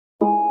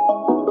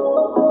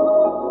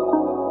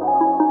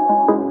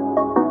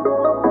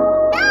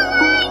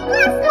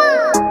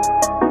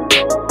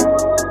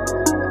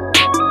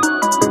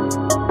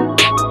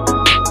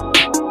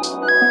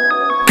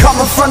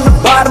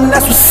bottom,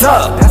 that's what's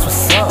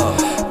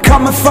up.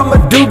 Coming from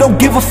a dude, don't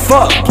give a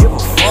fuck.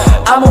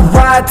 I'ma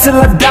ride till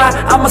I die,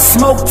 I'ma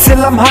smoke till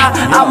I'm high.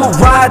 I'ma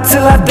ride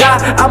till I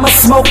die, I'ma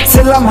smoke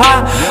till I'm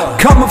high.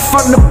 Coming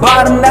from the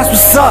bottom, that's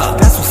what's up.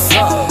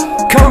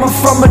 Coming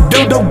from a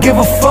dude, don't give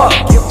a fuck.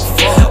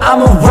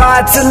 I'ma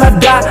ride till I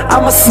die,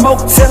 I'ma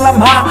smoke till I'm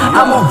high.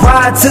 I'ma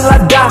ride till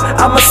I die,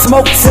 I'ma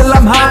smoke till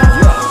I'm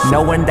high.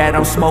 Knowing that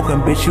I'm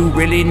smoking, bitch, you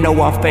really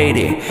know I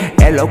faded.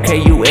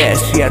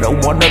 Lokus, yeah, the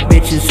one the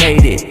bitches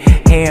hate it.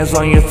 Hands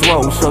on your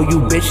throat, so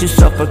you bitches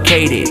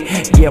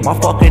suffocated. Yeah, my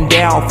fucking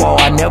downfall,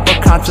 I never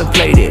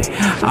contemplated.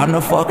 I'm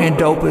the fucking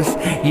dopest,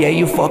 yeah,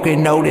 you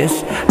fucking know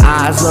this.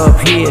 Eyes up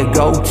here,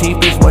 gold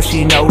teeth is what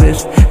she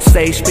noticed.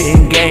 Stay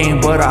spitting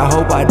game, but I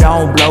hope I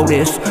don't blow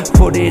this.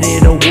 Put it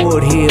in the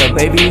wood here,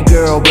 baby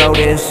girl, blow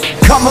this.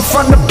 Coming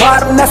from the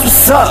bottom, that's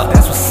what's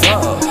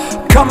up.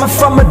 Coming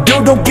from a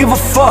dude, don't give a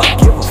fuck.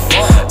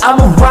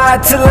 I'ma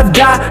ride till I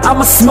die,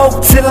 I'ma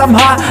smoke till I'm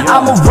high.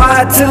 I'ma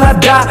ride till I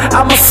die,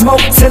 I'ma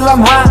smoke till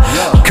I'm high.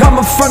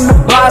 Coming from the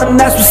bottom,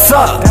 that's what's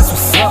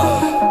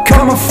up.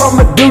 Coming from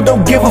a dude,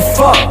 don't give a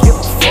fuck.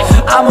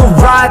 I'ma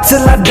ride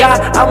till I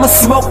die, I'ma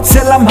smoke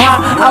till I'm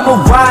high.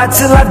 I'ma ride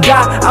till I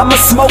die, I'ma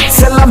smoke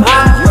till I'm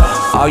high.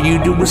 All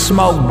you do is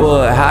smoke,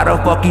 but how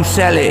the fuck you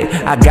sell it?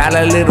 I got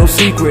a little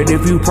secret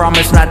if you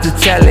promise not to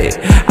tell it.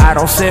 I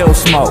don't sell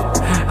smoke,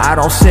 I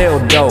don't sell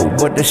dope,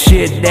 but the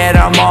shit that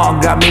I'm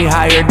on got me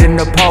higher than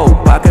the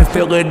Pope. I can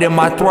feel it in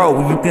my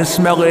throat, you can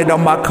smell it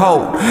on my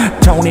coat.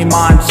 Tony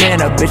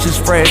Montana,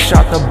 bitches fresh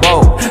out the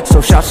boat.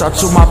 So shouts out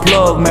to my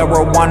plug,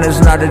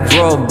 marijuana's not a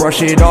drug.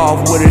 Brush it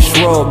off with a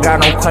shrug, I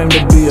don't claim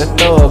to be a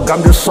thug.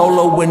 I'm just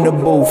solo in the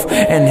booth,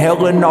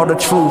 inhaling all the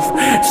truth.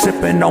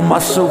 Sipping on my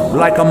soup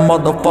like a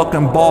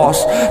motherfucking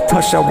boss.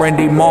 Touch that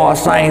Randy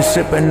Moss, I ain't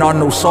sipping on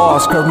no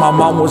sauce. Cause my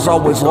mom was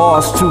always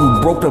lost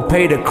too, broke to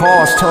pay the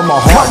cost. Turn my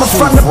heart coming to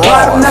from the frost.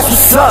 bottom, that's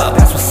what's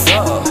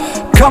up.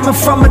 Coming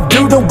from a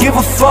dude, don't give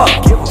a fuck.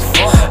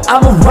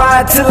 I'ma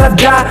ride till I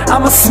die,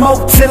 I'ma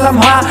smoke till I'm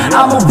high.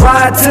 I'ma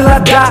ride till I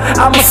die,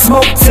 I'ma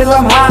smoke till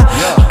I'm high.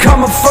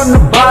 Coming from the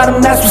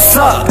bottom, that's what's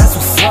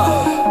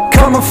up.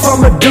 Coming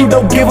from a dude,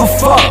 don't give a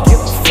fuck.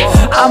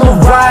 I'ma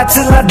ride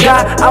till I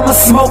die, I'ma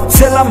smoke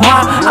till I'm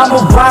high.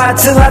 I'ma ride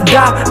till I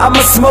die,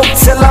 I'ma smoke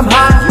till I'm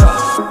high.